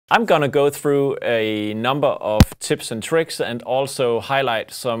I'm gonna go through a number of tips and tricks and also highlight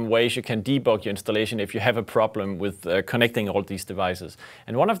some ways you can debug your installation if you have a problem with connecting all these devices.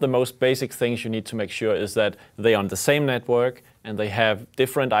 And one of the most basic things you need to make sure is that they're on the same network and they have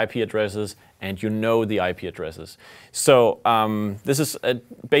different IP addresses and you know the IP addresses. So this is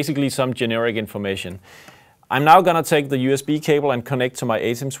basically some generic information. I'm now going to take the USB cable and connect to my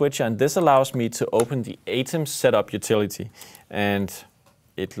ATEM switcher, and this allows me to open the ATEM setup utility. And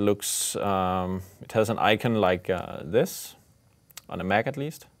it looks, it has an icon like this, on a Mac at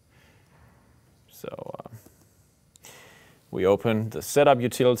least. So we open the setup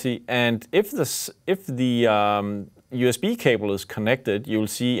utility, and if the USB cable is connected, you'll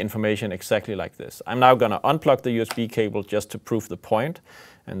see information exactly like this. I'm now going to unplug the USB cable just to prove the point,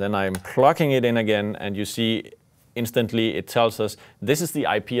 and then I'm plugging it in again, and you see instantly it tells us this is the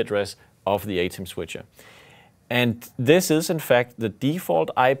IP address of the ATEM switcher. And this is in fact the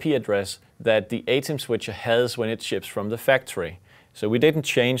default IP address that the ATEM switcher has when it ships from the factory. So we didn't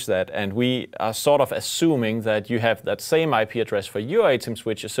change that, and we are sort of assuming that you have that same IP address for your ATEM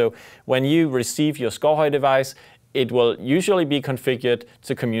switcher. So when you receive your SKAARHOJ device, it will usually be configured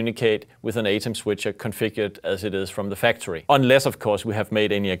to communicate with an ATEM switcher configured as it is from the factory. Unless, of course, we have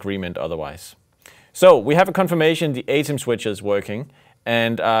made any agreement otherwise. So we have a confirmation the ATEM switcher is working.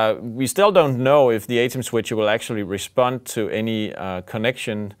 And we still don't know if the ATEM switcher will actually respond to any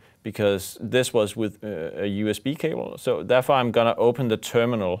connection, because this was with a USB cable. So therefore I'm gonna open the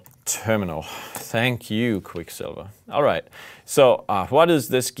terminal. Thank you, Quicksilver. All right, so what is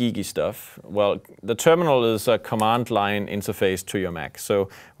this geeky stuff? Well, the terminal is a command line interface to your Mac. So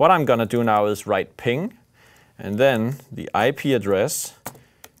what I'm gonna do now is write ping, and then the IP address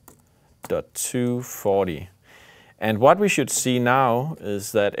 .240. And what we should see now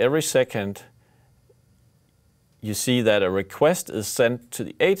is that every second you see that a request is sent to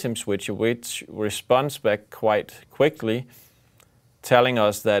the ATEM switcher, which responds back quite quickly, telling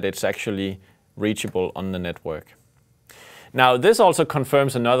us that it's actually reachable on the network. Now this also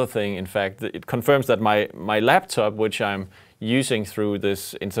confirms another thing. In fact, it confirms that my laptop, which I'm using through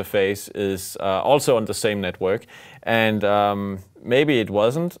this interface, is also on the same network, and maybe it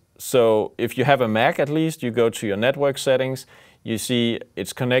wasn't. So if you have a Mac, at least, you go to your network settings, you see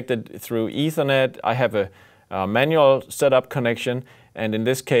it's connected through Ethernet. I have a manual setup connection, and in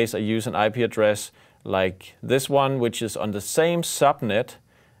this case I use an IP address like this one, which is on the same subnet,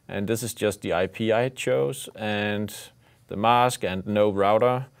 and this is just the IP I chose, and the mask and no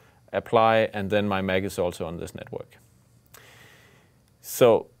router, apply, and then my Mac is also on this network.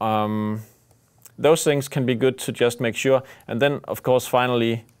 So those things can be good to just make sure. And then, of course,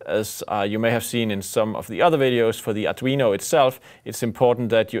 finally, as you may have seen in some of the other videos, for the Arduino itself, it's important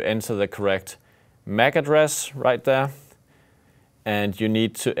that you enter the correct MAC address right there. And you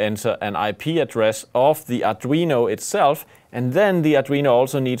need to enter an IP address of the Arduino itself. And then the Arduino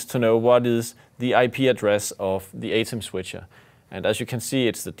also needs to know what is the IP address of the ATEM switcher. And as you can see,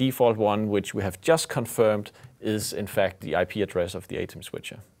 it's the default one, which we have just confirmed is in fact the IP address of the ATEM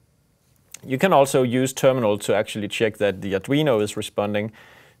switcher. You can also use terminal to actually check that the Arduino is responding.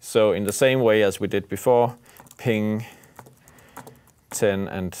 So in the same way as we did before, ping 10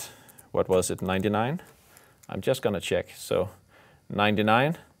 and what was it, 99? I'm just gonna check. So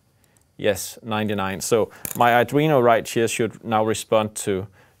 99, yes, 99. So my Arduino right here should now respond to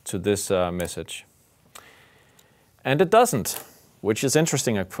this message. And it doesn't, which is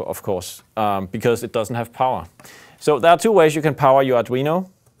interesting, of course, because it doesn't have power. So there are two ways you can power your Arduino.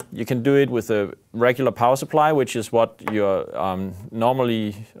 You can do it with a regular power supply, which is what you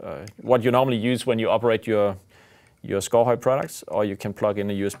normally use when you operate your SKAARHOJ products, or you can plug in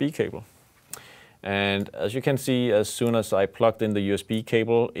a USB cable. And as you can see, as soon as I plugged in the USB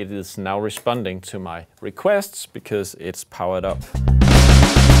cable, it is now responding to my requests because it's powered up.